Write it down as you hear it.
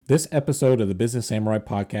This episode of the Business Samurai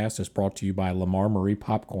Podcast is brought to you by Lamar Marie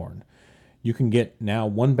Popcorn. You can get now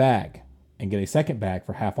one bag and get a second bag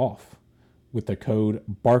for half off with the code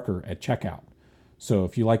Barker at checkout. So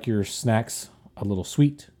if you like your snacks a little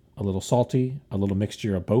sweet, a little salty, a little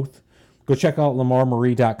mixture of both, go check out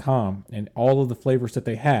lamarmarie.com and all of the flavors that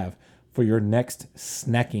they have for your next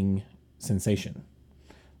snacking sensation.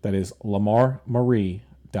 That is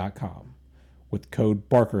lamarmarie.com with code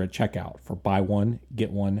Barker at checkout for buy one, get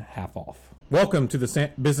one half off. Welcome to the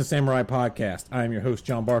Business Samurai Podcast. I am your host,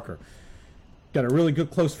 John Barker. Got a really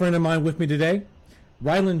good close friend of mine with me today.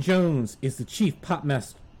 Rialand Jones is the Chief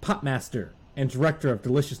Popmaster and Director of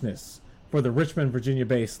Deliciousness for the Richmond,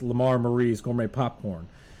 Virginia-based Lamar Marie's Gourmet Popcorn,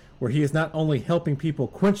 where he is not only helping people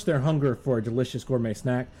quench their hunger for a delicious gourmet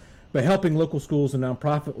snack, but helping local schools and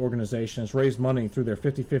nonprofit organizations raise money through their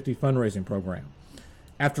 50-50 fundraising program.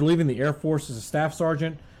 After leaving the Air Force as a staff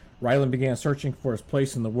sergeant, Rialand began searching for his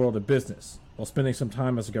place in the world of business. While spending some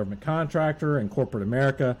time as a government contractor in corporate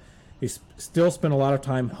America, he still spent a lot of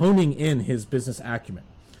time honing in his business acumen.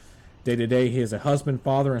 Day to day, he is a husband,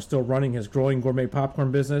 father, and still running his growing gourmet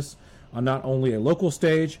popcorn business on not only a local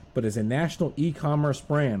stage, but as a national e-commerce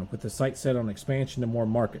brand with the sights set on expansion to more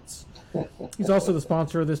markets. He's also the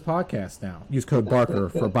sponsor of this podcast now. Use code Barker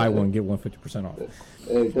for buy one, get one 50% off.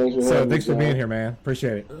 Hey, thanks for being here, man.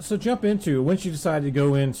 Appreciate it. So jump into, once you decided to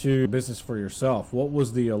go into business for yourself, what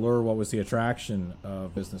was the allure, what was the attraction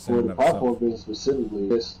of business? For the popcorn business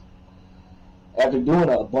specifically, after doing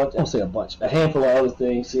a handful of other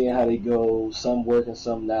things, seeing how they go, some working,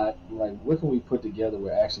 some not, I'm like, what can we put together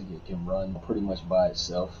where actually it can run pretty much by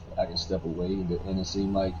itself? I can step away, and it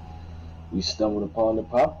seemed like we stumbled upon the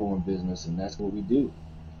popcorn business, and that's what we do,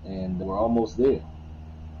 and we're almost there.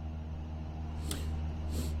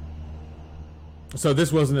 So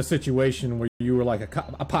this wasn't a situation where you were like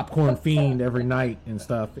a popcorn fiend every night and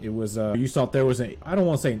stuff. It was you thought there was I don't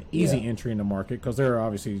want to say an easy entry in the market, because there are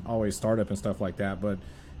obviously always startup and stuff like that, but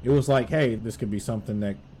it was like, hey, this could be something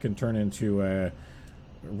that can turn into a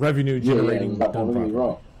revenue generating. Yeah, don't get me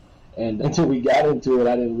wrong. And until we got into it,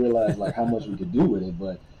 I didn't realize like how much we could do with it,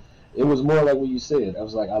 but it was more like what you said. I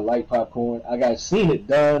was like, I like popcorn. I got seen it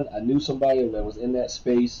done. I knew somebody that was in that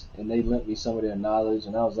space, and they lent me some of their knowledge.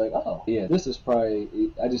 And I was like, oh, yeah, this is probably.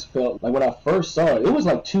 I just felt like when I first saw it, it was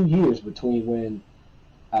like 2 years between when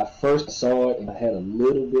I first saw it and I had a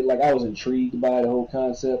little bit, like I was intrigued by the whole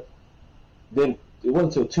concept. Then it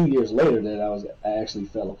wasn't until 2 years later that I actually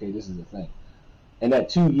felt, okay, this is a thing. And that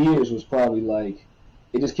 2 years was probably like,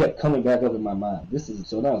 it just kept coming back up in my mind.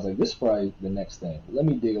 So now I was like, this is probably the next thing. Let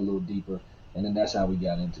me dig a little deeper, and then that's how we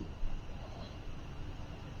got into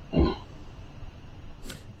it.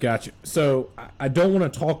 Gotcha. So I don't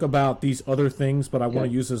want to talk about these other things, but I want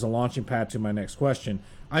to use this as a launching pad to my next question.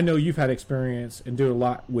 I know you've had experience and do a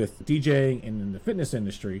lot with DJing and in the fitness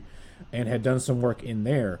industry and had done some work in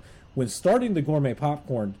there. When starting the Gourmet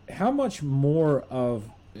Popcorn, how much more of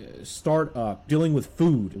startup dealing with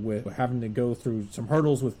food, with having to go through some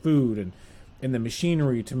hurdles with food and the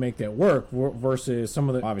machinery to make that work versus some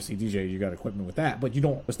of the, obviously DJ, you got equipment with that, but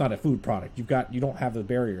it's not a food product. You don't have the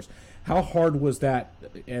barriers. How hard was that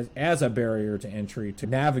as a barrier to entry to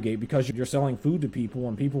navigate, because you're selling food to people,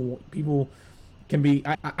 and people can be,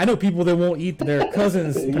 I know people that won't eat their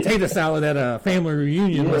cousin's potato salad at a family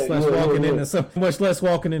reunion, much less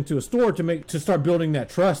walking into a store to start building that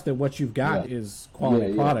trust that what you've got is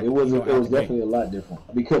quality product. It was definitely a lot different,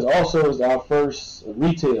 because also it's our first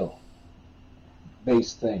retail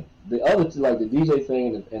based thing. The other, like the DJ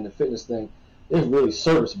thing and the fitness thing, is really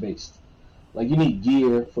service based. Like you need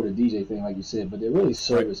gear for the DJ thing, like you said, but they're really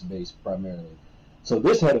service based primarily. So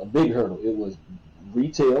this had a big hurdle. It was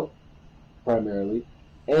retail primarily,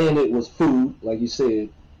 and it was food, like you said.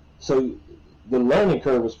 So the learning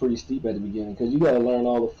curve was pretty steep at the beginning, because you got to learn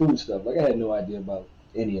all the food stuff. Like I had no idea about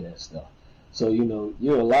any of that stuff. So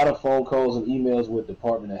you're a lot of phone calls and emails with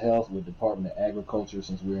Department of Health, with Department of Agriculture.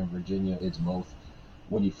 Since we're in Virginia, it's both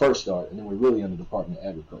when you first start, and then we're really under Department of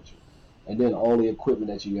Agriculture. And then all the equipment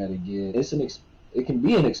that you got to get. It can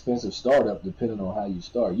be an expensive startup depending on how you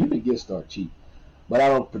start. You can start cheap, but I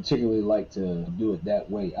don't particularly like to do it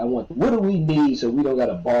that way. I want, what do we need so we don't got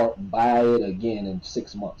to buy it again in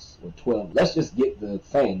 6 months or 12? Let's just get the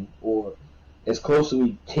thing, or as close as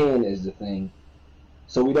we can as the thing,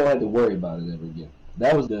 so we don't have to worry about it ever again.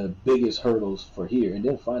 That was the biggest hurdles for here. And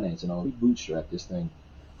then financing all. We bootstrapped this thing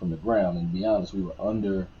from the ground, and to be honest, we were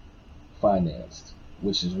under financed,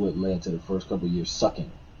 which is what led to the first couple of years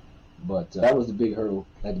sucking. But that was the big hurdle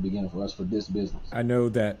at the beginning for us for this business. I know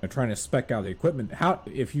that trying to spec out the equipment,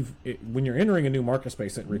 when you're entering a new market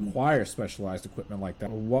space that requires specialized equipment like that,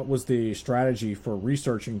 what was the strategy for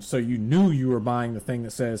researching so you knew you were buying the thing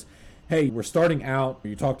that says, hey, we're starting out,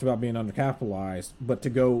 you talked about being undercapitalized, but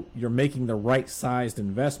you're making the right sized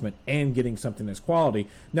investment and getting something that's quality,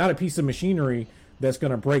 not a piece of machinery that's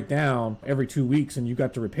going to break down every 2 weeks and you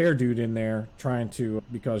got the repair dude in there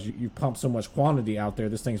because you pump so much quantity out there,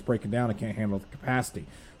 this thing's breaking down and can't handle the capacity.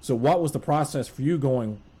 So what was the process for you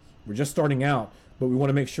going, we're just starting out, but we want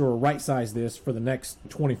to make sure we're right size this for the next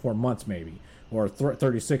 24 months maybe, or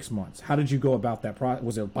 36 months. How did you go about that process?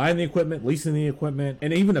 Was it buying the equipment, leasing the equipment,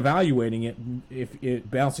 and even evaluating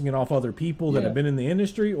it, bouncing it off other people that have been in the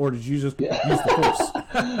industry, or did you just use the force?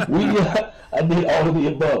 I did all of the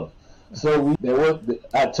above. So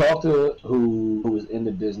I talked to who was in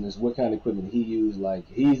the business, what kind of equipment he used. Like,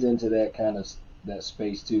 he's into that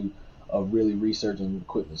space too, of really researching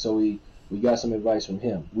equipment. So we got some advice from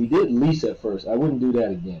him. We did lease at first. I wouldn't do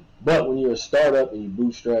that again. But when you're a startup and you're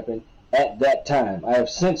bootstrapping, at that time, I have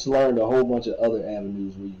since learned a whole bunch of other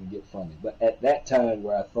avenues where you can get funding. But at that time,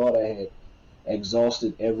 where I thought I had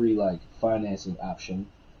exhausted every financing option,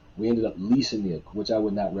 we ended up leasing it, which I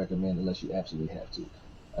would not recommend unless you absolutely have to.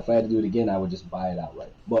 If I had to do it again, I would just buy it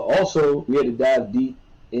outright. But also, we had to dive deep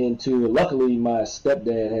into, luckily, my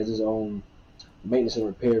stepdad has his own maintenance and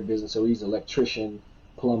repair business, so he's an electrician,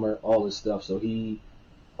 plumber, all this stuff, so he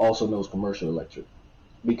also knows commercial electric.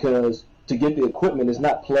 Because to get the equipment, it's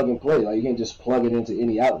not plug and play. Like, you can't just plug it into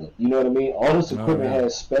any outlet. You know what I mean? All this equipment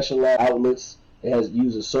has specialized outlets. It has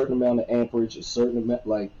used a certain amount of amperage, a certain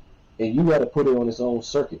amount, and you got to put it on its own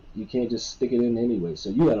circuit. You can't just stick it in anyway. So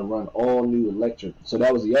you got to run all new electric. So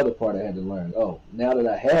that was the other part I had to learn. Oh, now that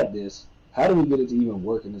I had this, how do we get it to even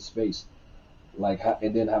work in this space?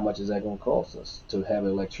 And then how much is that going to cost us to have an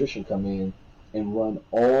electrician come in and run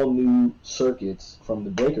all new circuits from the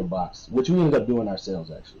breaker box, which we ended up doing ourselves,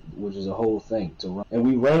 actually, which is a whole thing to run. And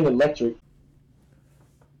we ran electric.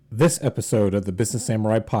 This episode of the Business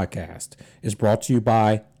Samurai Podcast is brought to you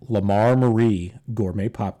by Lamar Marie Gourmet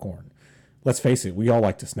Popcorn. Let's face it, we all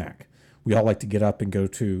like to snack. We all like to get up and go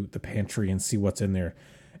to the pantry and see what's in there.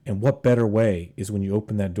 And what better way is when you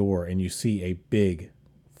open that door and you see a big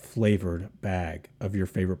flavored bag of your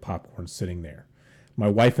favorite popcorn sitting there. My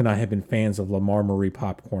wife and I have been fans of Lamar Marie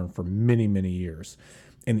Popcorn for many, many years.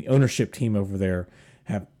 And the ownership team over there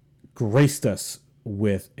have graced us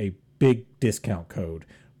with a big discount code.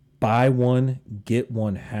 Buy one, get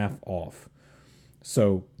one half off.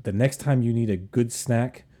 So the next time you need a good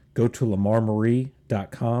snack, go to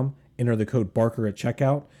lamarmarie.com, enter the code Barker at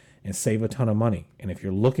checkout, and save a ton of money. And if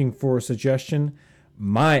you're looking for a suggestion,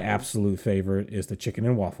 my absolute favorite is the chicken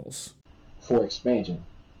and waffles. For expansion.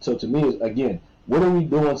 So to me, again, what are we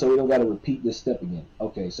doing so we don't got to repeat this step again?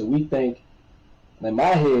 Okay, so we think, in my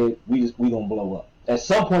head, we going to blow up. At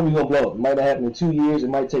some point, we're going to blow up. It might not happen in 2 years. It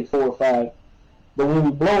might take 4 or 5. But when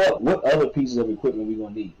we blow up, what other pieces of equipment we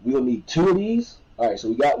going to need? We're going to need 2 of these. All right, so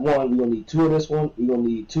we got one. We're going to need 2 of this one. We're going to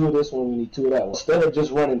need 2 of this one. We need 2 of that one. Instead of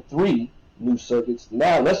just running 3 new circuits,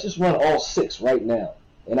 now let's just run all 6 right now.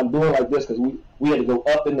 And I'm doing like this because we had to go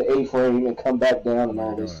up in the A-frame and come back down and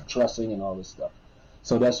all this trussing and all this stuff.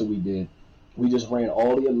 So that's what we did. We just ran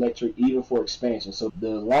all the electric, even for expansion. So the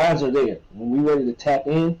lines are there. When we're ready to tap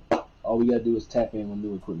in, all we got to do is tap in when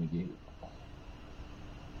new equipment get here.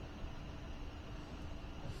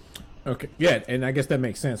 Okay, yeah, and I guess that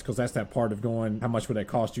makes sense because that's that part of going, how much would that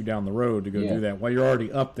cost you down the road to go do that? While you're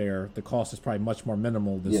already up there, the cost is probably much more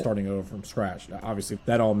minimal than starting over from scratch. Obviously,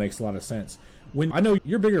 that all makes a lot of sense. I know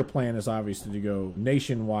your bigger plan is obviously to go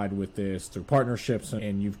nationwide with this through partnerships,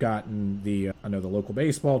 and you've gotten the local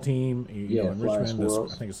baseball team, in Richmond,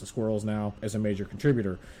 I think it's the Squirrels now, as a major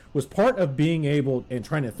contributor. Was part of being able and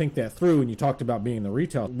trying to think that through, and you talked about being the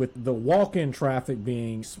retail, with the walk-in traffic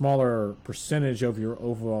being smaller percentage of your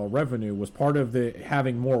overall revenue, was part of the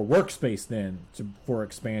having more workspace then for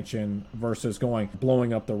expansion versus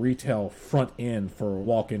blowing up the retail front end for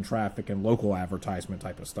walk-in traffic and local advertisement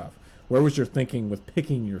type of stuff. Where was your thinking with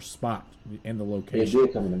picking your spot and the location? It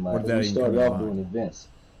did come into mind. We started off doing events.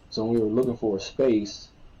 So when we were looking for a space,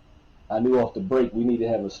 I knew off the break we need to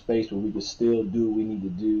have a space where we could still do what we need to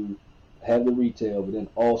do, have the retail, but then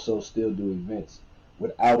also still do events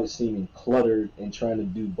without it seeming cluttered and trying to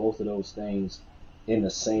do both of those things in the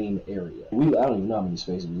same area. I don't even know how many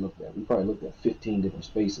spaces we looked at. We probably looked at 15 different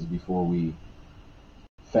spaces before we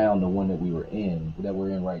found the one that we're in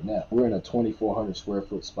right now. We're in a 2,400 square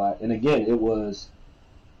foot spot. And again, we're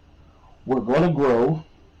going to grow.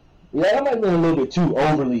 Yeah, I might have been a little bit too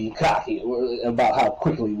overly cocky about how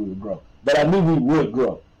quickly we would grow. But I knew we would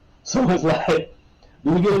grow. So it's like,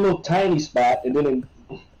 do we get a little tiny spot, and then,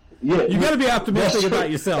 yeah. You got to be optimistic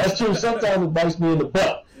about yourself. That's true. Sometimes it bites me in the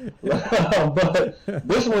butt. But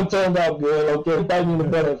this one turned out good. Okay, it bite me in the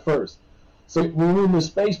butt at first. So we moved in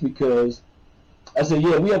space because I said,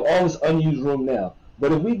 yeah, we have all this unused room now.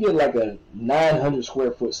 But if we get like a 900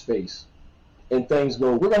 square foot space and things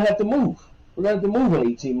go, we're going to have to move. We're going to have to move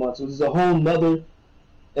in 18 months. So it's a whole nother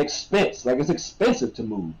expense. Like, it's expensive to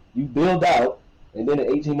move. You build out, and then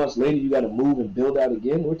 18 months later, you got to move and build out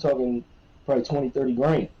again. We're talking probably 20, 30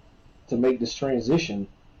 grand to make this transition.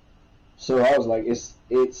 So I was like,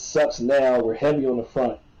 it sucks now. We're heavy on the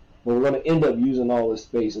front, but we're going to end up using all this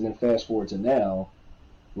space. And then fast forward to now,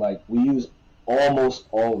 like, we use almost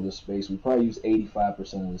all of the space. We probably use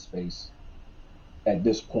 85% of the space at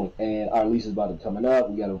this point. And our lease is about to coming up.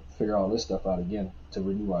 We got to figure all this stuff out again to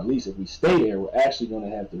renew our lease. If we stay there, we're actually going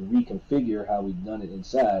to have to reconfigure how we've done it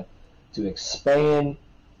inside to expand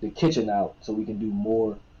the kitchen out so we can do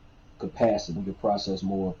more capacity. We can process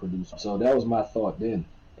more, produce. So that was my thought then.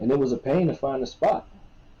 And it was a pain to find a spot.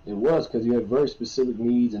 It was, because you have very specific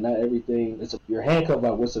needs, and not everything. You're handcuffed by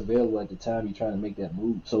what's available at the time you're trying to make that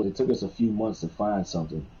move. So it took us a few months to find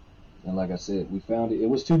something. And like I said, we found it. It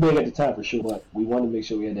was too big at the time for sure, but we wanted to make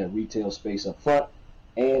sure we had that retail space up front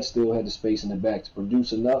and still had the space in the back to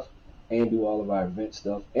produce enough and do all of our event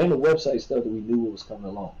stuff and the website stuff that we knew what was coming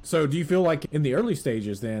along. So do you feel like in the early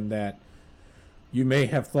stages then that you may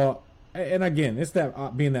have thought, and again, it's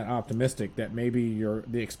that being that optimistic that maybe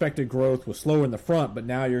the expected growth was slow in the front, but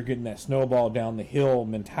now you're getting that snowball down the hill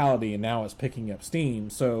mentality, and now it's picking up steam.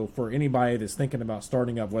 So for anybody that's thinking about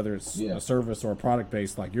starting up, whether it's a service or a product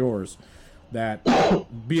base like yours, that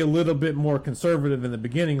be a little bit more conservative in the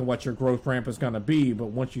beginning of what your growth ramp is going to be, but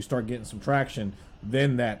once you start getting some traction,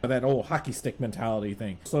 then that old hockey stick mentality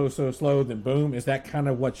thing, slow, then boom. Is that kind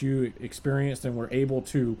of what you experienced and were able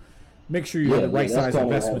to make sure you had the right size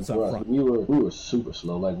investments up front? We were super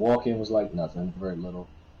slow. Like, walk-in was like nothing, very little.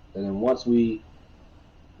 And then once we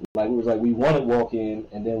wanted walk-in,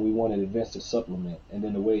 and then we wanted events to supplement. And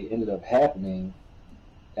then the way it ended up happening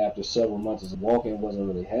after several months is walk-in wasn't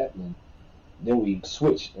really happening. Then we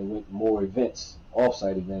switched and went more events,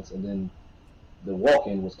 off-site events, and then the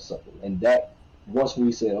walk-in was supplement. And that, once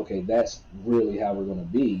we said, okay, that's really how we're going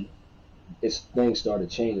to be, things started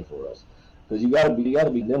changing for us. Because you gotta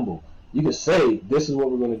be nimble. You can say, this is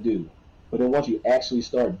what we're going to do, but then once you actually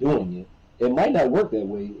start doing it, it might not work that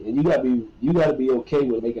way, and you gotta be okay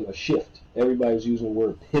with making a shift. Everybody was using the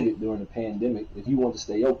word pivot during the pandemic. If you want to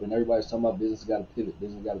stay open, everybody's talking about business got to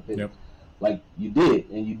pivot. Yep. Like, you did,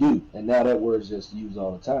 and you do, and now that word's just used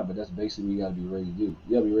all the time, but that's basically what you got to be ready to do.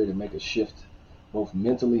 You got to be ready to make a shift, both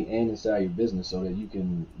mentally and inside your business, so that you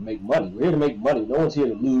can make money. We're here to make money. No one's here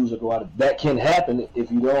to lose or go out. That can happen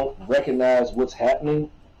if you don't recognize what's happening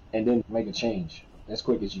and then make a change as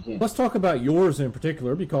quick as you can. Let's talk about yours in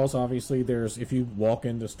particular, because obviously if you walk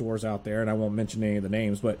into stores out there, and I won't mention any of the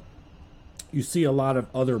names, but you see a lot of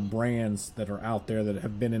other brands that are out there that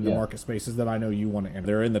have been in the market spaces that I know you want to enter.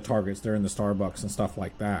 They're in the Targets, they're in the Starbucks and stuff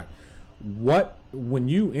like that. When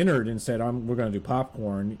you entered and said, we're going to do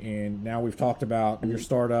popcorn, and now we've talked about your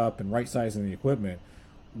startup and right-sizing the equipment,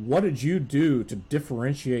 what did you do to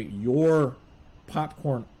differentiate your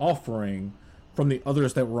popcorn offering from the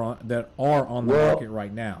others that are on the market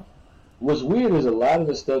right now? What's weird is a lot of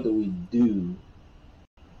the stuff that we do,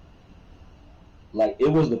 like,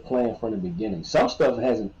 it was the plan from the beginning. Some stuff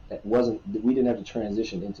we didn't have to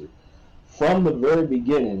transition into. From the very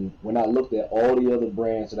beginning, when I looked at all the other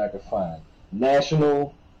brands that I could find,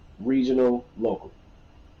 national, regional, local,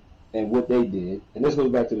 and what they did, and this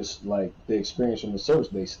goes back to this, like, the experience from the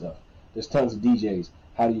service-based stuff. There's tons of DJs.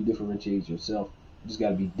 How do you differentiate yourself? You just got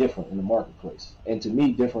to be different in the marketplace. And to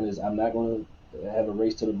me, different is, I'm not going to have a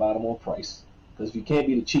race to the bottom on price, because if you can't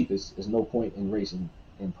be the cheapest, there's no point in racing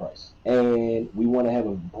in price. And we want to have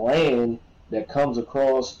a brand that comes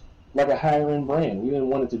across like a higher end brand. We didn't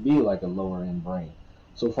want it to be like a lower end brand.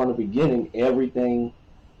 So from the beginning, everything,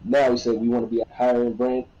 now we said we want to be a higher end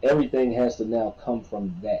brand, everything has to now come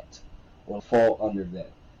from that or fall under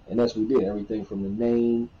that. And that's what we did. Everything from the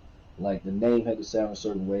name, like the name had to sound a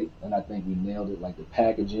certain way, and I think we nailed it. Like the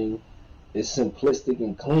packaging is simplistic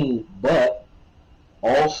and clean, but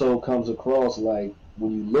also comes across like,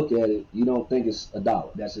 when you look at it, you don't think it's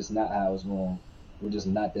 $1. That's just not how it's going. We're just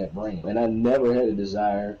not that brand. And I never had a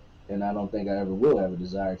desire, and I don't think I ever will have a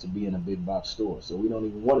desire to be in a big box store. So we don't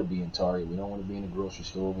even want to be in Target. We don't want to be in a grocery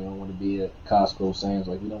store. We don't want to be at Costco, Sam's.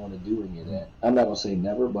 Like, we don't want to do any of that. I'm not going to say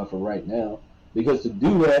never, but for right now, because to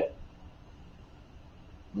do that,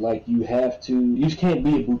 like, you just can't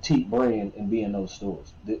be a boutique brand and be in those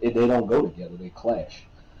stores. They don't go together. They clash.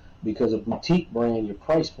 because a boutique brand, your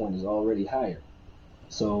price point is already higher.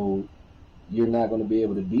 So you're not going to be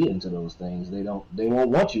able to be into those things. They won't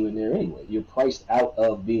want you in there anyway. You're priced out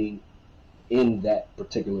of being in that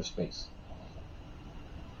particular space.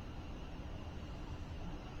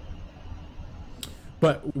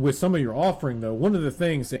 But with some of your offering, though, one of the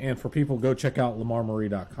things, and for people, go check out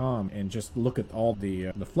lamarmarie.com and just look at all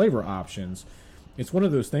the flavor options. It's one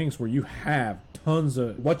of those things where you have tons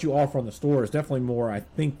of what you offer on the store is definitely more, I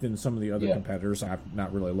think, than some of the other competitors. I've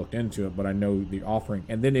not really looked into it, but I know the offering.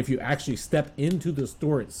 And then if you actually step into the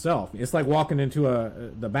store itself, it's like walking into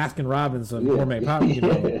the Baskin Robbins of gourmet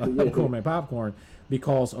gourmet popcorn,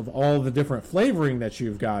 because of all the different flavoring that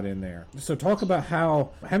you've got in there. So talk about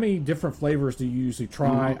how many different flavors do you usually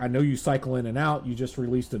try? I know you cycle in and out. You just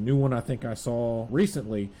released a new one, I think I saw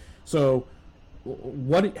recently. So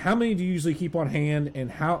how many do you usually keep on hand, and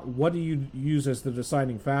what do you use as the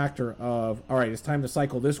deciding factor of, all right, it's time to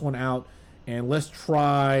cycle this one out, and let's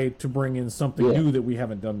try to bring in something new that we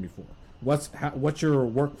haven't done before? What's your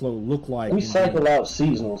workflow look like? We cycle out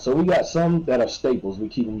seasonal. So we got some that are staples. We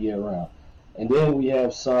keep them year round. And then we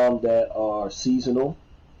have some that are seasonal.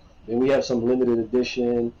 Then we have some limited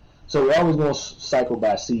edition. So we're always going to cycle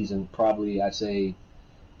by season. Probably, I'd say,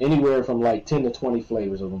 anywhere from like 10 to 20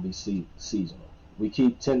 flavors are going to be seasonal. We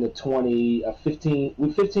keep 10 to 20, 15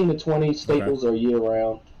 to 20 staples are year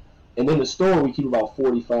round. And in the store, we keep about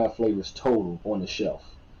 45 flavors total on the shelf.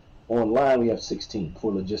 Online, we have 16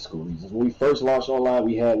 for logistical reasons. When we first launched online,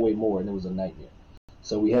 we had way more, and it was a nightmare.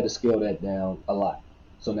 So we had to scale that down a lot.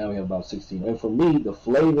 So now we have about 16. And for me, the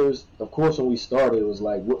flavors, of course, when we started, it was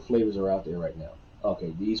like, what flavors are out there right now?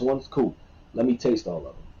 Okay, these ones, cool. Let me taste all of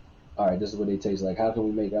them. All right, this is what they taste like. How can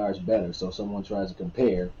we make ours better? So if someone tries to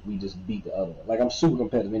compare, we just beat the other one. Like, I'm super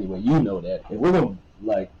competitive anyway. You know that. If we're going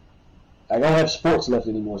to, I don't have sports left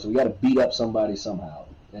anymore, so we got to beat up somebody somehow.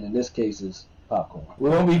 And in this case, it's popcorn.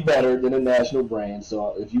 We're going to be better than a national brand.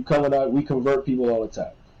 So if you come out, we convert people all the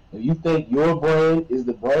time. If you think your brand is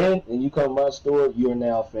the brand and you come to my store, you're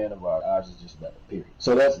now a fan of ours. Ours is just better, period.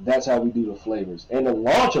 So that's how we do the flavors. And to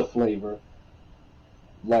launch a flavor,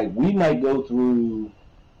 like, we might go through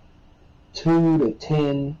 2 to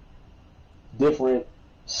 10 different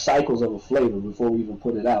cycles of a flavor before we even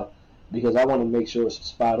put it out, because I want to make sure it's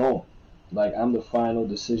spot on. Like, I'm the final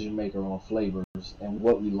decision maker on flavors and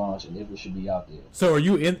what we launch and if it should be out there. So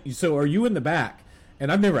are you in the back?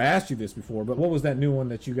 And I've never asked you this before, but what was that new one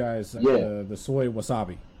that you guys, the soy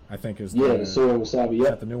wasabi, I think is the soy wasabi, Is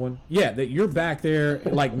that the new one? Yeah, that you're back there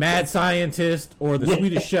like mad scientist or the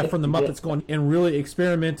Swedish chef from the Muppets going and really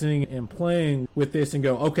experimenting and playing with this and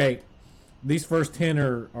go, okay, these first 10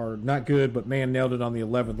 are not good, but man, nailed it on the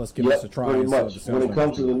 11th. Let's give this a try. Pretty much. When it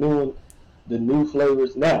comes to the new one, the new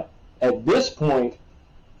flavors. Now, at this point,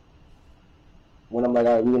 when I'm like,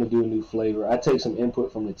 all right, we're going to do a new flavor, I take some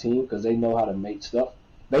input from the team because they know how to make stuff.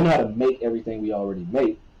 They know how to make everything we already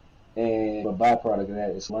make. And a byproduct of that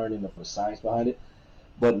is learning the science behind it.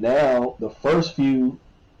 But now, the first few,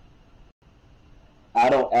 I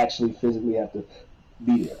don't actually physically have to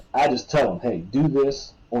be there. I just tell them, hey, do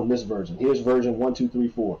this on this version. Here's version 1, 2, 3,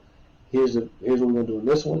 4. Here's what we're going to do in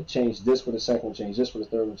this one. Change this for the second one. Change this for the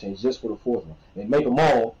third one. Change this for the fourth one. And make them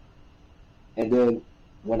all. And then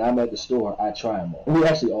when I'm at the store, I try them all. We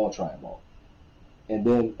actually all try them all. And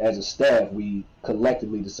then as a staff, we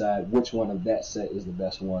collectively decide which one of that set is the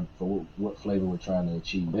best one for what flavor we're trying to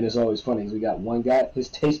achieve. And it's always funny because we got one guy, his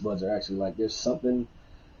taste buds are actually like, there's something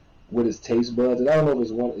with his taste buds. And I don't know if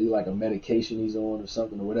it's like a medication he's on or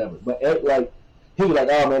something or whatever. But like, he was like,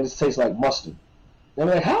 oh man, this tastes like mustard. And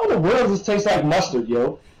I'm like, how in the world does this taste like mustard,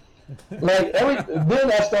 yo? Like,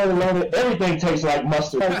 then I started learning everything tastes like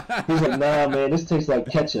mustard. He's like, nah, man, this tastes like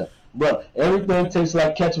ketchup. Bro, everything tastes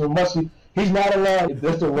like ketchup and mustard. He's not allowed,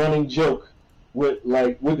 that's a running joke with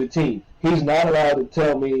the team. He's not allowed to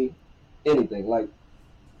tell me anything. Like,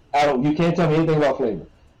 you can't tell me anything about flavor.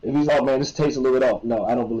 If he's like, oh man, this tastes a little bit off. No,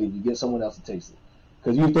 I don't believe you. Get someone else to taste it.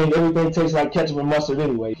 Because you think everything tastes like ketchup and mustard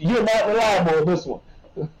anyway. You're not reliable on this one.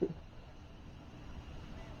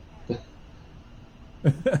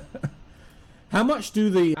 How much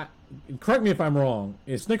do correct me if I'm wrong,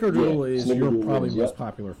 Snickerdoodle is your probably most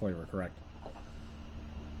popular flavor, correct?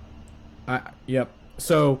 Yep.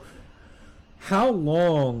 So how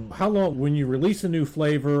long when you release a new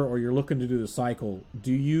flavor or you're looking to do the cycle,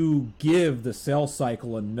 do you give the sales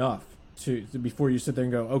cycle enough to before you sit there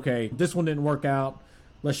and go, okay, this one didn't work out,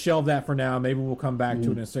 let's shelve that for now, maybe we'll come back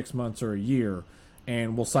to it in 6 months or a year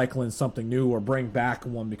and we'll cycle in something new or bring back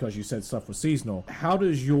one because you said stuff was seasonal. How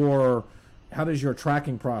does your your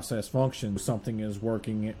tracking process function? If something is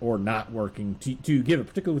working or not working to give it,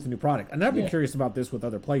 particularly with a new product. And I'd be curious about this with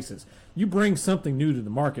other places. You bring something new to the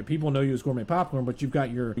market. People know you as Gourmet Popcorn, but you've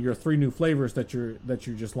got your 3 new flavors that you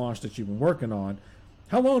just launched that you've been working on.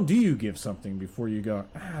 How long do you give something before you go,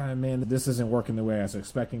 man, this isn't working the way I was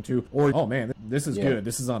expecting to? Or, oh, man, this is good.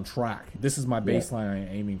 This is on track. This is my baseline I'm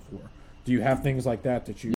aiming for. Do you have things like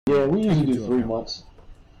that you... Yeah, we usually do 3 months.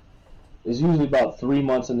 It's usually about 3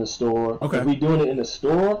 months in the store. Okay. If we're doing it in the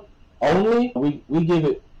store only, we give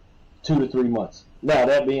it 2 to 3 months. Now,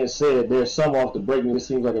 that being said, there's some off the break. It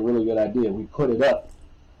seems like a really good idea. We put it up,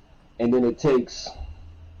 and then it takes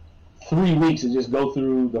 3 weeks to just go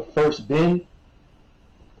through the first bin.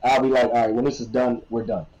 I'll be like, all right, when this is done, we're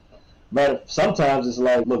done. But sometimes it's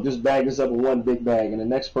like, look, just bag this up in one big bag, and the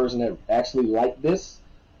next person that actually liked this,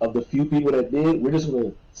 of the few people that did, we're just going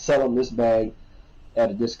to sell them this bag at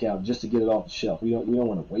a discount just to get it off the shelf. We don't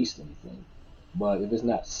want to waste anything. But if it's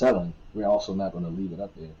not selling, we're also not going to leave it up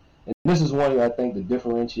there. And this is one of, I think, the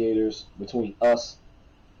differentiators between us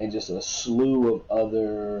and just a slew of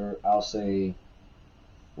other, I'll say,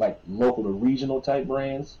 like local to regional type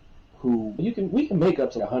brands. Who we can make up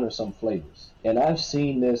to 100-some flavors, and I've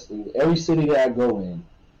seen this in every city that I go in.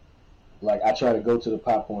 Like, I try to go to the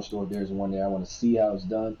popcorn store. There's one there. I want to see how it's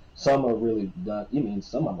done. Some are really done.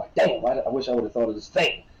 Some I'm like, damn, I wish I would have thought of this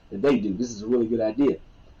thing that they do. This is a really good idea.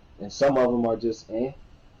 And some of them are just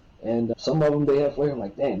and some of them they have flavor. I'm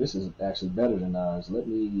like, damn, this is actually better than ours. Let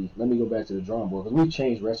me go back to the drawing board, because we've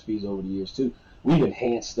changed recipes over the years too. We've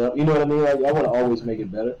enhanced stuff. You know what I mean? Like, I want to always make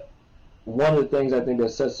it better. One of the things I think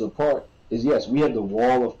that sets us apart is, yes, we have the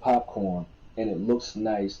wall of popcorn, and it looks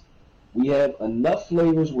nice. We have enough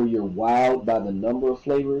flavors where you're wowed by the number of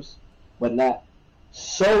flavors, but not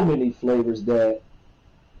so many flavors that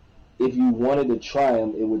if you wanted to try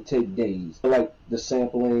them, it would take days. Like the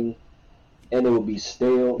sampling, and it would be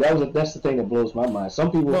stale. That's the thing that blows my mind.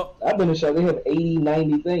 Some people, I've been in shop, they have 80,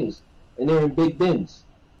 90 things, and they're in big bins.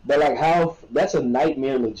 But like, that's a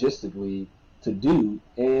nightmare logistically to do,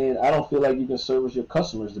 and I don't feel like you can service your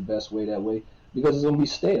customers the best way that way, because it's going to be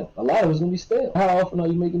stale. A lot of it's going to be stale. How often are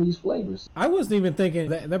you making these flavors? I wasn't even thinking,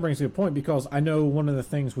 that brings me a point, because I know one of the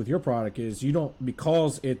things with your product is you don't,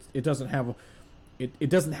 because it doesn't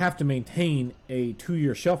have to maintain a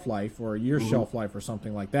 2-year shelf life or a year shelf life or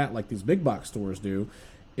something like that, like these big box stores do.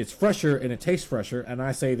 It's fresher and it tastes fresher, and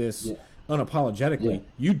I say this unapologetically.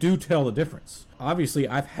 You do tell the difference. Obviously,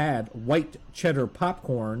 I've had white cheddar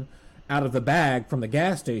popcorn out of the bag from the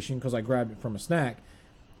gas station because I grabbed it from a snack.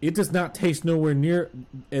 It does not taste nowhere near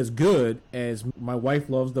as good as my wife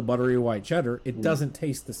loves the buttery white cheddar. It doesn't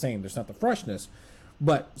taste the same. There's not the freshness.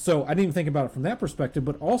 But so I didn't even think about it from that perspective,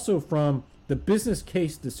 but also from the business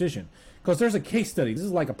case decision. Because there's a case study. This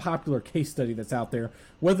is like a popular case study that's out there.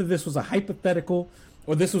 Whether this was a hypothetical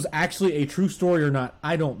or this was actually a true story or not,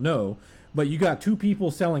 I don't know. But you got 2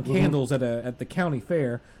 people selling candles at the county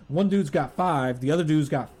fair. One dude's got 5, the other dude's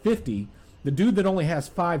got 50. The dude that only has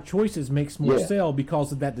 5 choices makes more sale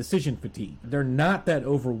because of that decision fatigue. They're not that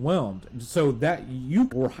overwhelmed. So that you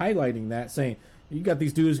were highlighting that, saying you got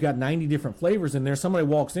these dudes got 90 different flavors in there. Somebody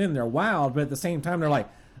walks in, they're wowed, but at the same time they're like,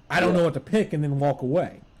 I don't know what to pick, and then walk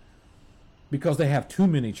away because they have too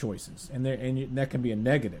many choices, and that can be a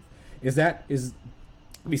negative. Is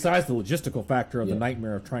besides the logistical factor of the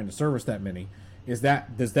nightmare of trying to service that many? Is that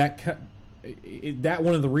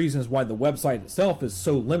one of the reasons why the website itself is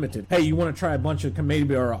so limited? Hey, you want to try a bunch of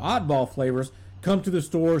maybe or oddball flavors? Come to the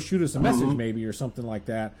store, shoot us a message maybe or something like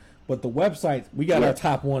that. But the website, we got our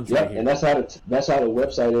top ones right here. And that's how the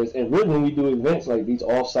website is. And really, when we do events like these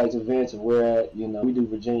off-site events, where we do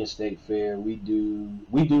Virginia State Fair, we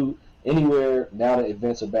do anywhere now that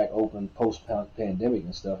events are back open post-pandemic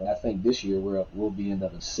and stuff. And I think this year we'll be in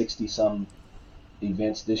up 60-some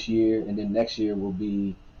events this year, and then next year will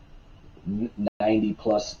be 90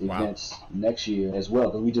 plus events next year as well,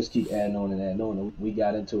 because we just keep adding on and adding on. We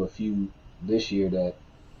got into a few this year that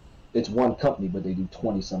it's one company, but they do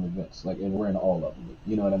 20-some events, and we're in all of them.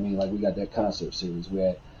 You know what I mean? Like, we got that concert series. We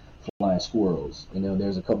had Flying Squirrels, and then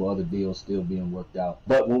there's a couple other deals still being worked out.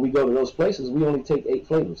 But when we go to those places, we only take 8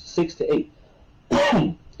 flavors, 6 to 8,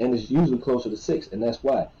 and it's usually closer to 6, and that's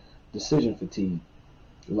why decision fatigue.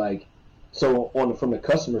 So from the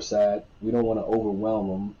customer side, we don't want to overwhelm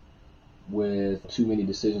them with too many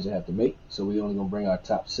decisions they have to make, so we only gonna bring our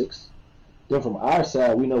top 6. Then from our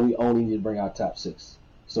side, we know we only need to bring our top 6.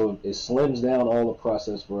 So it slims down all the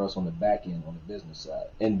process for us on the back end, on the business side.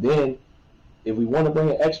 And then if we want to bring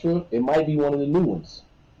an extra, it might be one of the new ones.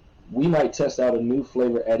 We might test out a new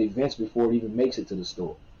flavor at events before it even makes it to the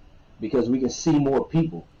store, because we can see more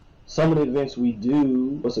people. some of the events we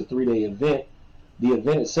do, what's a 3-day event, the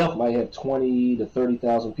event itself might have 20 to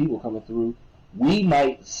 30,000 people coming through. We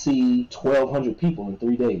might see 1,200 people in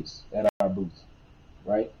 3 days at our booth,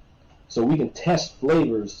 right? So we can test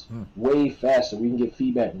flavors way faster. We can get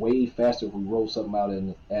feedback way faster if we roll something out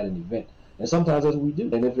at an event. And sometimes that's what we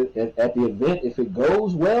do. And if at the event, if it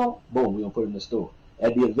goes well, boom, we're going to put it in the store.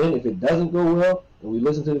 At the event, if it doesn't go well, and we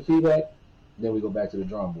listen to the feedback, then we go back to the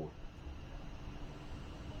drawing board.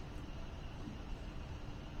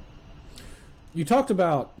 You talked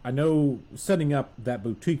about, I know, setting up that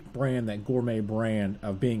boutique brand, that gourmet brand,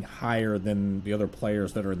 of being higher than the other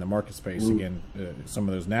players that are in the market space, again, some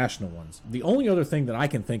of those national ones. The only other thing that I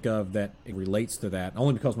can think of that relates to that,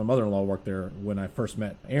 only because my mother-in-law worked there when I first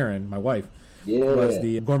met Erin, my wife, was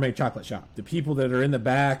the gourmet chocolate shop. The people that are in the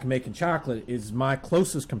back making chocolate is my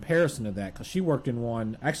closest comparison to that, because she worked in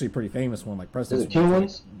one, actually a pretty famous one, like President's. Is it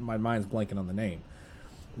Kilwins? My mind's blanking on the name.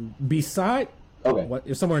 Beside... Okay.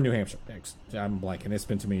 It's somewhere in New Hampshire. I'm blanking. It's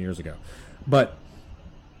been too many years ago. But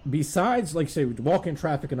besides, like say, walk-in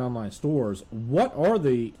traffic and online stores, what are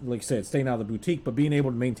the, like I said, staying out of the boutique, but being able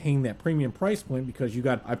to maintain that premium price point because you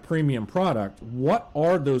got a premium product, what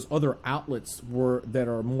are those other outlets that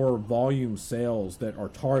are more volume sales that are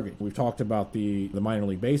target? We've talked about the minor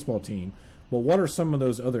league baseball team. But what are some of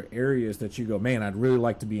those other areas that you go, man, I'd really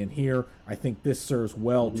like to be in here. I think this serves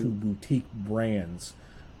well to boutique brands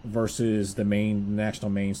versus the main national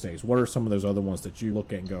mainstays? What are some of those other ones that you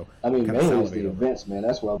look at and go? I mean, mainly it's the events, man.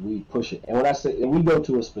 That's why we push it. And when I say, and we go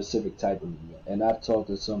to a specific type of event, and I've talked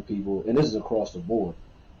to some people, and this is across the board,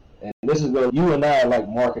 and this is where you and I are like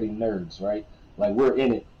marketing nerds, right? Like we're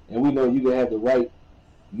in it, and we know you can have the right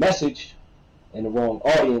message and the wrong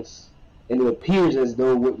audience, and it appears as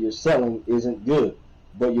though what you're selling isn't good,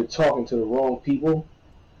 but you're talking to the wrong people.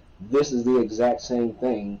 This is the exact same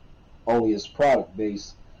thing, only it's product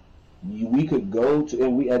based. We could go to,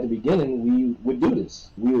 and we at the beginning we would do this.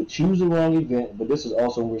 We would choose the wrong event, but this is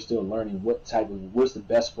also we're still learning what's the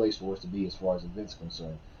best place for us to be as far as events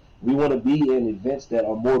concerned. We want to be in events that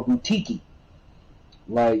are more boutique-y.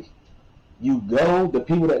 Like the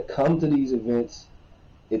people that come to these events,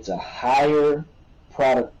 it's a higher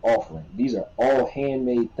product offering. These are all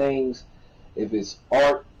handmade things. If it's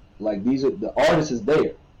art, like the artist is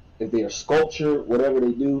there. If they are sculpture, whatever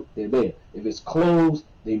they do, they're there. If it's clothes,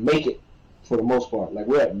 they make it for the most part. Like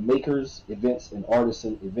we're at makers events and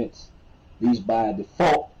artisan events. These by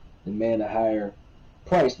default demand a higher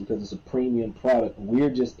price because it's a premium product.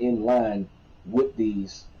 We're just in line with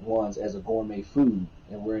these ones as a gourmet food,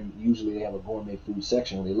 and usually they have a gourmet food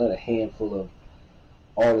section where they let a handful of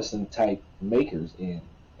artisan type makers in.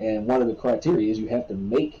 And one of the criteria is you have to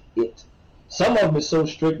make it. Some of them is so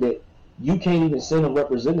strict that you can't even send a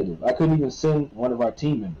representative. I couldn't even send one of our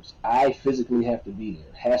team members. I physically have to be there.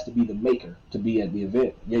 It has to be the maker to be at the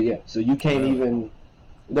event. Yeah. So you can't even,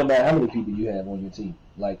 no matter how many people you have on your team.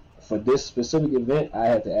 Like for this specific event, I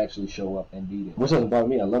had to actually show up and be there. Which doesn't bother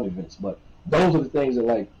me. I love events. But those are the things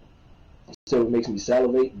that so it makes me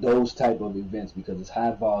salivate, those type of events, because it's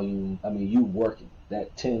high volume. I mean, you working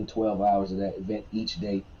that 10, 12 hours of that event each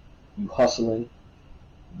day. You hustling.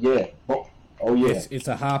 Yeah. Oh yeah, it's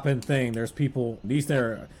a hopping thing. There's people. These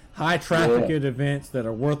are high trafficked events that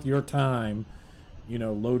are worth your time.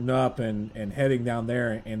 Loading up and heading down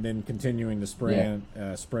there and then continuing to spread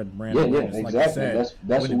brand awareness. Yeah, exactly. Like I said,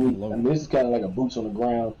 that's what we. I mean, this is kind of like a boots on the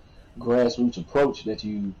ground, grassroots approach that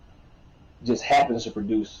you just happens to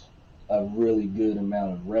produce a really good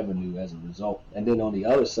amount of revenue as a result. And then on the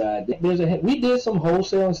other side, we did some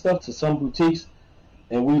wholesaling stuff to some boutiques.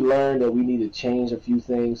 And we learned that we need to change a few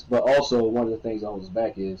things. But also, one of the things that holds us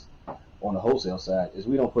back is, on the wholesale side, is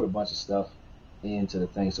we don't put a bunch of stuff into the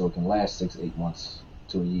thing so it can last 6 to 8 months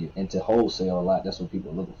to a year. And to wholesale a lot, that's what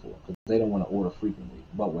people are looking for. Because they don't want to order frequently.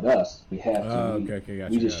 But with us, we have to.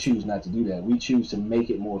 We just choose not to do that. We choose to make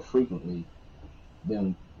it more frequently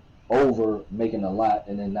than over making a lot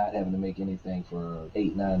and then not having to make anything for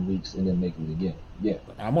 8-9 weeks and then making it again. Yeah,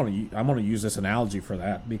 I'm gonna use this analogy for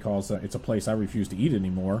that because it's a place I refuse to eat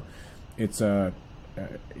anymore. It's you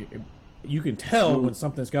can tell when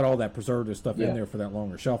something's got all that preservative stuff in there for that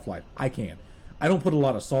longer shelf life. I don't put a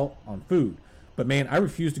lot of salt on food, but man, I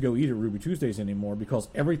refuse to go eat at Ruby Tuesdays anymore because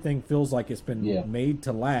everything feels like it's been made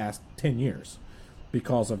to last 10 years.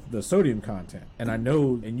 Because of the sodium content. And I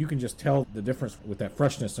know, and you can just tell the difference with that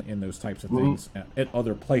freshness in those types of things at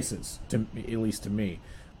other places, at least to me.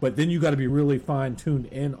 But then you got to be really fine-tuned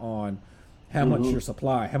in on how much your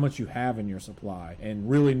supply, how much you have in your supply, and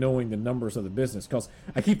really knowing the numbers of the business. Because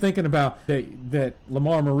I keep thinking about that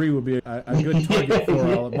Lamar Marie would be a good target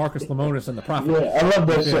for Marcus Lemonis and the Prophet. Yeah, I love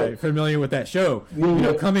that show. Familiar with that show?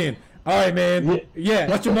 Come in. All right, man. Yeah.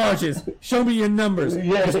 What's your margins? Show me your numbers.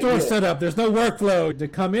 The store set up. There's no workflow to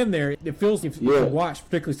come in there. It feels if you watch,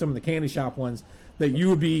 particularly some of the candy shop ones, that you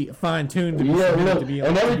would be fine-tuned to be to be.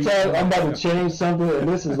 And every time I'm about to change something, and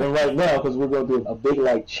this is right now because we're going through a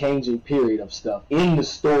big changing period of stuff in the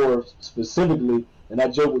store specifically. And I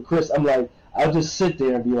joke with Chris, I'm like, I'll just sit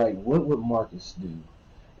there and be like, what would Marcus do?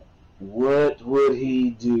 What would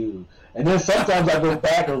he do? And then sometimes I go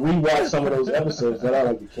back and rewatch some of those episodes that are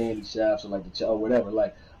like the candy shops or like the or whatever.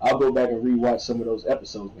 Like I'll go back and rewatch some of those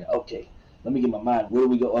episodes. And okay, let me get my mind. Where do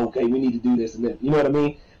we go? Okay, we need to do this and this. You know what I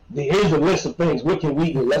mean? Here's a list of things. What can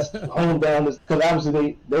we do? Let's hone down this. Because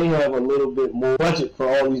obviously they have a little bit more budget for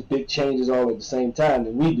all these big changes all at the same time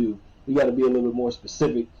than we do. We got to be a little bit more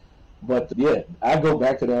specific. But yeah, I go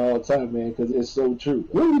back to that all the time, man, because it's so true.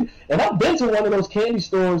 And I've been to one of those candy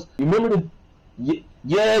stores. You remember you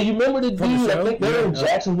remember the dude? I think they were in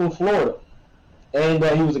Jacksonville, Florida. And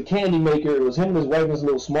he was a candy maker. It was him and his wife in this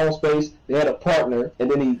little small space. They had a partner,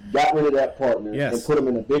 and then he got rid of that partner and put him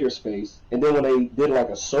in a bigger space. And then when they did like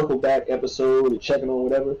a circle back episode or checking on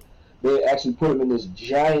whatever, they actually put him in this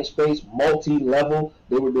giant space, multi-level.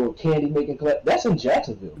 They were doing candy making. That's in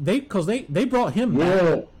Jacksonville. They brought him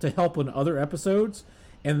back to help in other episodes,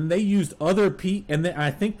 and they used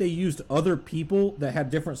I think they used other people that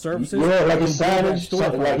had different services. Yeah, like a signage,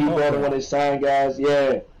 something like he brought in one of his sign guys.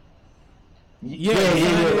 Yeah. The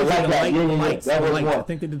lights. That was one. I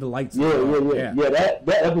think they did the lights. Yeah. That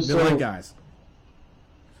episode. The light guys.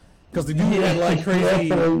 Because the dude had like crazy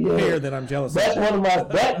hair that I'm jealous of.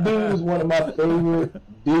 That dude was one of my favorite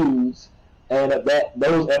dudes, and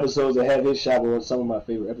those episodes that had his shop were some of my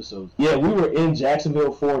favorite episodes. Yeah, we were in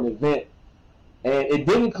Jacksonville for an event, and it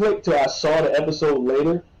didn't click till I saw the episode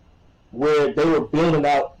later, where they were building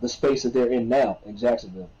out the space that they're in now in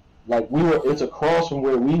Jacksonville. Like it's across from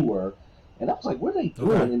where we were. And I was like, what are they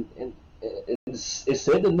doing? And it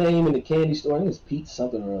said the name in the candy store. I think it's Pete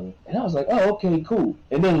something or other. And I was like, oh, okay, cool.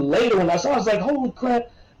 And then later when I saw it, I was like, holy crap,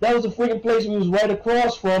 that was the freaking place we was right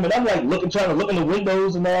across from. And I'm like trying to look in the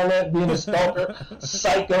windows and all that, being a stalker,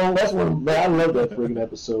 psycho. That's what, man, I love that freaking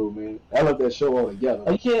episode, man. I love that show altogether.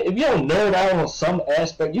 If you don't nerd out on some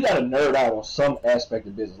aspect, you got to nerd out on some aspect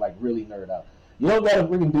of business, like really nerd out. You don't got to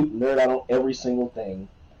freaking nerd out on every single thing.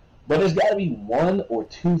 But there's got to be one or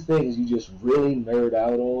two things you just really nerd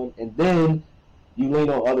out on, and then you lean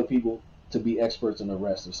on other people to be experts in the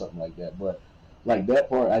rest or something like that. But like that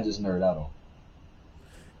part, I just nerd out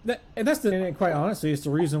on. And quite honestly, it's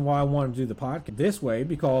the reason why I wanted to do the podcast this way,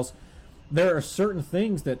 because there are certain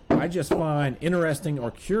things that I just find interesting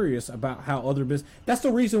or curious about how other business. That's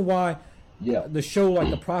the reason why the show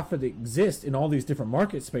like The Prophet exists in all these different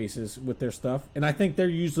market spaces with their stuff, and I think they're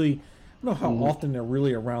usually. I don't know how often they're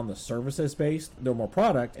really around the services based. They're more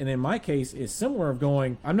product. And in my case, it's similar of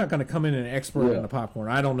going, I'm not going to come in an expert in the popcorn.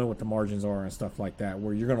 I don't know what the margins are and stuff like that,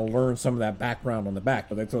 where you're going to learn some of that background on the back,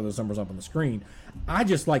 but they throw those numbers up on the screen. I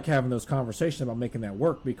just like having those conversations about making that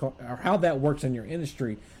work, or how that works in your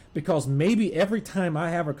industry, because maybe every time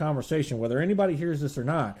I have a conversation, whether anybody hears this or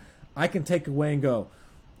not, I can take away and go,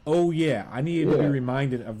 oh yeah, I needed to be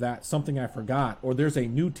reminded of that, something I forgot, or there's a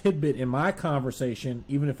new tidbit in my conversation,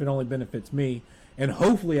 even if it only benefits me, and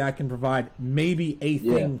hopefully I can provide maybe a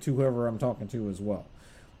thing to whoever I'm talking to as well.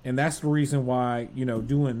 And that's the reason why,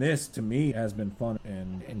 doing this to me has been fun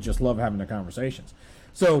and just love having the conversations.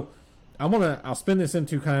 So I'll spin this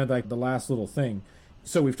into kind of like the last little thing.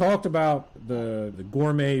 So we've talked about the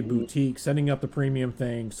gourmet boutique, setting up the premium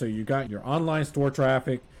thing. So you got your online store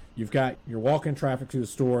traffic, you've got your walk-in traffic to the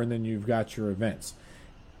store, and then you've got your events.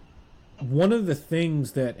 One of the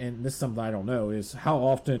things that, and this is something I don't know, is how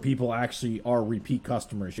often people actually are repeat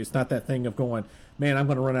customers. It's not that thing of going, man, I'm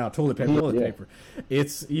going to run out of toilet paper.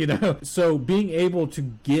 It's, so being able to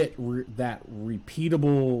get that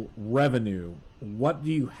repeatable revenue, what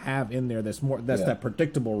do you have in there that's that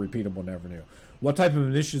predictable, repeatable revenue? What type of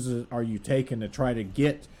initiatives are you taking to try to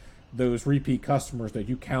get those repeat customers that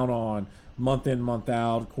you count on month in, month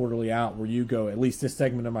out, quarterly out, where you go, at least this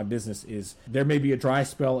segment of my business is, there may be a dry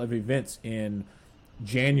spell of events in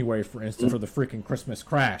January, for instance, for the freaking Christmas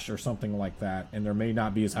crash or something like that, and there may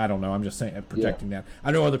not be I don't know, I'm just saying, projecting that. I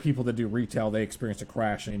know other people that do retail, they experience a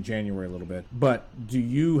crash in January a little bit. But do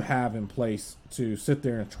you have in place to sit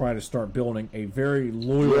there and try to start building a very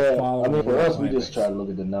loyal following? For us, we just try to look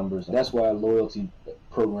at the numbers. That's why loyalty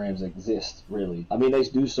programs exist, really. I mean, they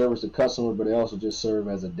do service the customer, but they also just serve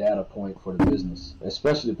as a data point for the business,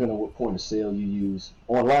 especially depending on what point of sale you use.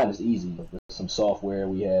 Online is easy. There's some software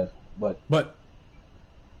we have, but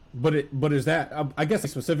is that, I guess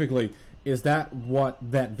specifically, is that what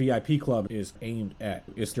that VIP club is aimed at?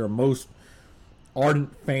 Is there most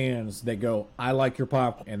ardent fans that go, I like your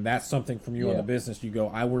pop, and that's something from you on the business, you go,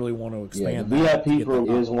 I really want to expand that. VIP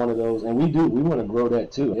program is one of those, and we want to grow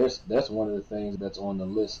that too. That's one of the things that's on the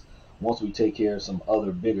list once we take care of some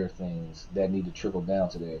other bigger things that need to trickle down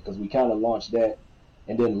to there, because we kind of launched that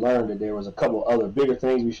and then learned that there was a couple other bigger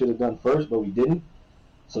things we should have done first, but we didn't.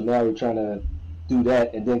 So now we're trying to do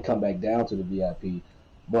that and then come back down to the VIP.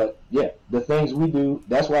 But yeah, the things we do,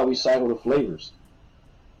 that's why we cycle the flavors.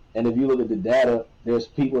 And if you look at the data, there's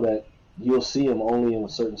people that you'll see them only in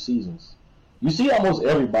certain seasons. You see almost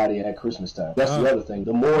everybody at Christmas time. That's the other thing.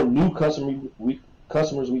 The more new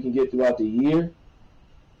customers we can get throughout the year,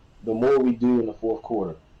 the more we do in the fourth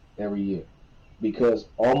quarter every year. Because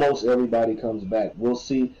almost everybody comes back. We'll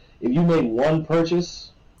see, if you made one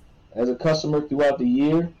purchase as a customer throughout the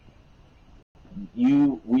year,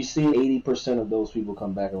 we see 80% of those people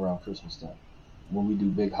come back around Christmas time when we do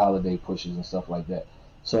big holiday pushes and stuff like that.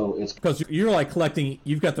 So it's because you're like collecting,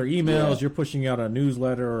 you've got their emails, you're pushing out a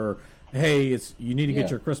newsletter, or hey, you need to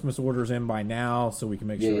get your Christmas orders in by now so we can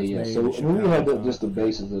make sure it's made. So we have just the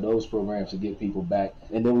basis of those programs to get people back,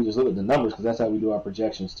 and then we just look at the numbers because that's how we do our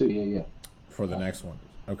projections too. For the next one.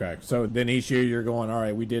 Okay, so then each year you're going, all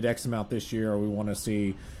right, we did X amount this year, or we want to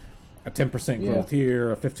see a 10% growth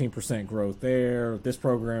here, a 15% growth there. This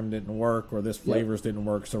program didn't work, or this flavors didn't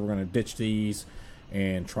work, so we're going to ditch these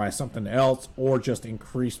and try something else, or just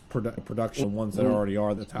increase production ones that already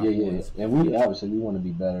are the top ones. And we obviously want to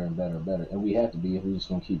be better and better and better, and we have to be if we're just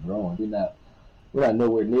going to keep growing. We're not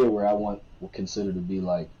nowhere near where I would consider to be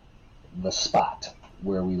like the spot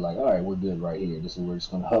where we like, all right, we're good right here. This is where we're just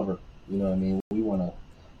going to hover. You know what I mean? We want to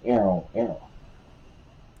arrow.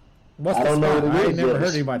 What's I don't know what it is. I ain't never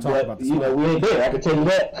heard anybody talk about this. You know, we ain't there. I can tell you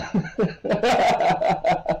that.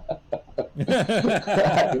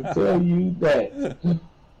 I can tell you that.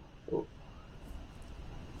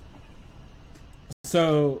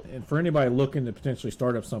 So, and for anybody looking to potentially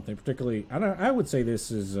start up something, particularly, I would say this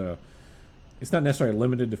is, it's not necessarily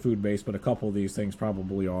limited to food-based, but a couple of these things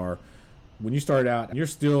probably are. When you start out and you're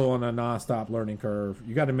still on a nonstop learning curve,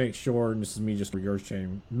 you got to make sure, and this is me just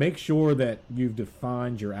regurgitating, make sure that you've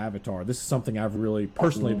defined your avatar. This is something I've really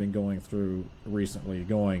personally been going through recently,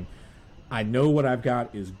 I know what I've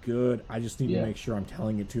got is good. I just need to make sure I'm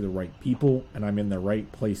telling it to the right people and I'm in the right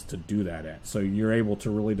place to do that at. So you're able to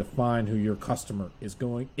really define who your customer is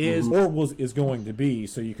going to be,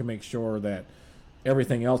 so you can make sure that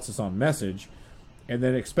everything else is on message. And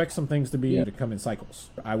then expect some things to come in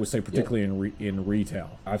cycles. I would say particularly in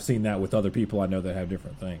retail. I've seen that with other people I know that have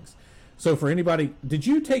different things. So for anybody, did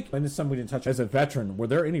you take, and this is something we didn't touch, as a veteran, were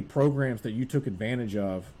there any programs that you took advantage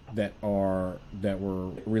of that were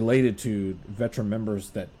related to veteran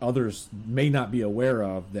members that others may not be aware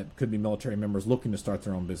of, that could be military members looking to start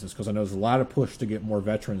their own business? Because I know there's a lot of push to get more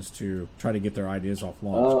veterans to try to get their ideas off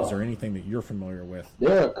launch. Is there anything that you're familiar with?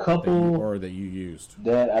 There are a couple that you used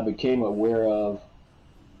that I became aware of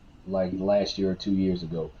like last year or 2 years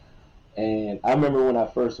ago. And I remember when I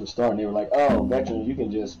first was starting, they were like, oh, veterans, you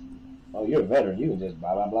can just, oh, you're a veteran, you can just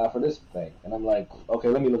blah, blah, blah for this thing. And I'm like, okay,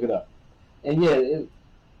 let me look it up. And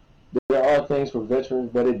there are things for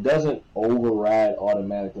veterans, but it doesn't override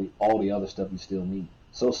automatically all the other stuff you still need.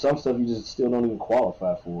 So some stuff you just still don't even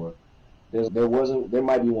qualify for. There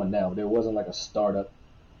might be one now, but there wasn't like a startup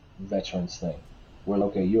veterans thing where,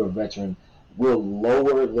 okay, you're a veteran, we'll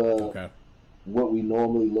lower what we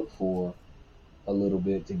normally look for a little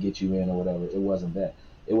bit to get you in or whatever. It wasn't that.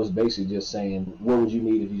 It was basically just saying, what would you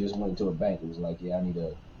need if you just went into a bank? It was like, I need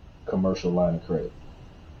a commercial line of credit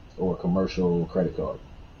or a commercial credit card.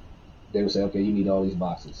 They would say, okay, you need all these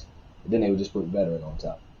boxes. And then they would just put veteran on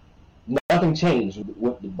top. Nothing changed with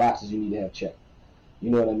what the boxes you need to have checked. You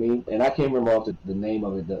know what I mean? And I can't remember off the name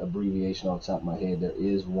of it, the abbreviation off the top of my head. There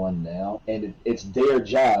is one now. And it's their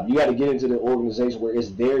job. You got to get into the organization where it's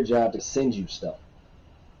their job to send you stuff.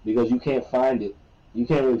 Because you can't find it. You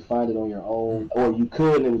can't really find it on your own. Or you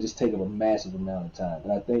could, and it would just take up a massive amount of time.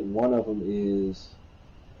 And I think one of them is,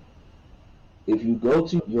 if you go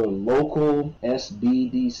to your local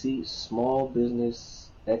SBDC, Small Business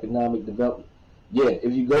Economic Development. Yeah,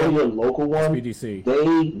 if you go to your local one, SBDC.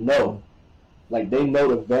 They know. Like, they know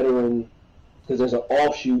the veteran, because there's an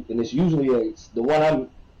offshoot, and it's usually the one I'm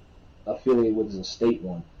affiliated with is a state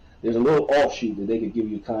one. There's a little offshoot that they could give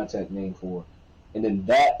you a contact name for, And then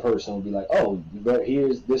that person will be like, oh,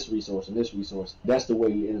 here's this resource and this resource. That's the way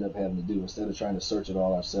we ended up having to do, instead of trying to search it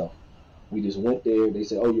all ourselves. We just went there. They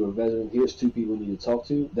said, oh, you're a veteran. Here's 2 people you need to talk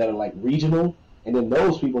to that are like regional. And then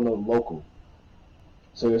those people know local.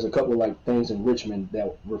 So there's a couple of like things in Richmond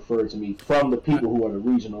that refer to me from the people who are the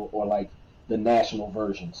regional or like the national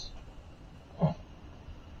versions.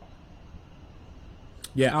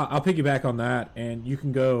 Yeah, I'll piggyback on that, and you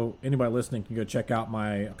can go, anybody listening can go check out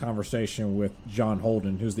my conversation with John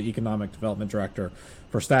Holden, who's the Economic Development Director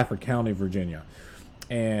for Stafford County, Virginia.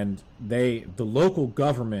 And the local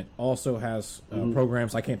government also has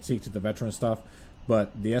programs. I can't speak to the veteran stuff,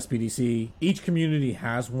 but the SPDC, each community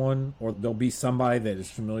has one, or there'll be somebody that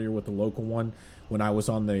is familiar with the local one. When I was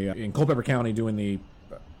in Culpeper County doing the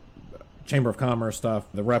Chamber of Commerce stuff,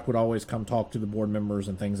 the rep would always come talk to the board members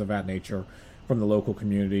and things of that nature from the local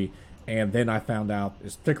community. And then I found out,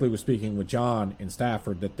 particularly with speaking with John in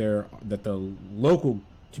Stafford, that the local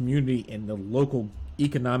community and the local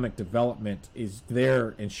economic development is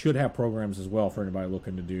there and should have programs as well for anybody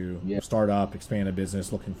looking to do start up, expand a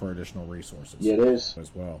business, looking for additional resources. Yeah, it is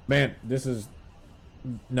as well. Man, this has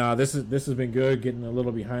been good, getting a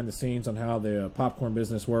little behind the scenes on how the popcorn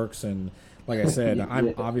business works. And like I said,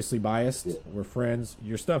 I'm obviously biased. We're friends.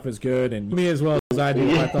 Your stuff is good, and me as well as I do.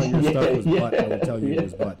 If I thought your stuff was butt, I would tell you it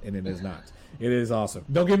was butt, and it is not. It is awesome.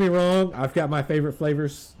 Don't get me wrong. I've got my favorite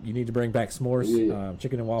flavors. You need to bring back s'mores.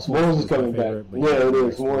 Chicken and waffles. S'mores is coming back. It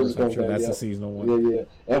is. S'mores is coming back. That's the seasonal one. Yeah.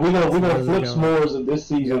 And we're gonna flip s'mores of this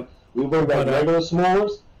season. Yep. We bring back regular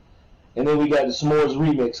s'mores, and then we got the s'mores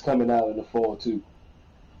remix coming out in the fall too.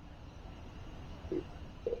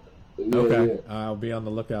 Okay, I'll be on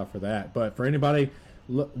the lookout for that. But for anybody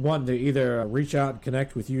wanting to either reach out and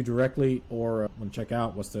connect with you directly or want to check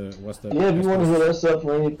out, what's the if you want to hit us up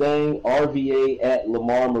for anything,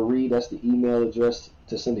 rva@lamarmarie, that's the email address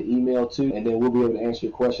to send the email to, and then we'll be able to answer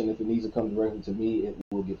your question. If it needs to come directly to me, it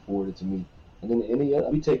will get forwarded to me. And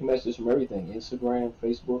then we take messages from everything, Instagram,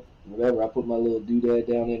 Facebook, whatever. I put my little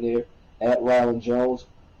doodad down in there. @Rialand Jones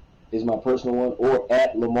is my personal one, or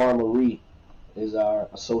 @LamarMarie is our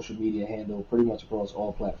social media handle, pretty much across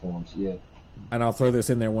all platforms. Yeah. And I'll throw this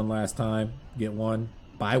in there one last time. Get one,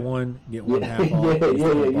 buy one, get one half off.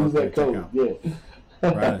 Use that code. Yeah.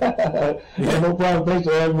 Right. No problem. Thanks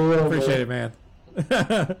for having me on. Appreciate it,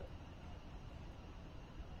 man.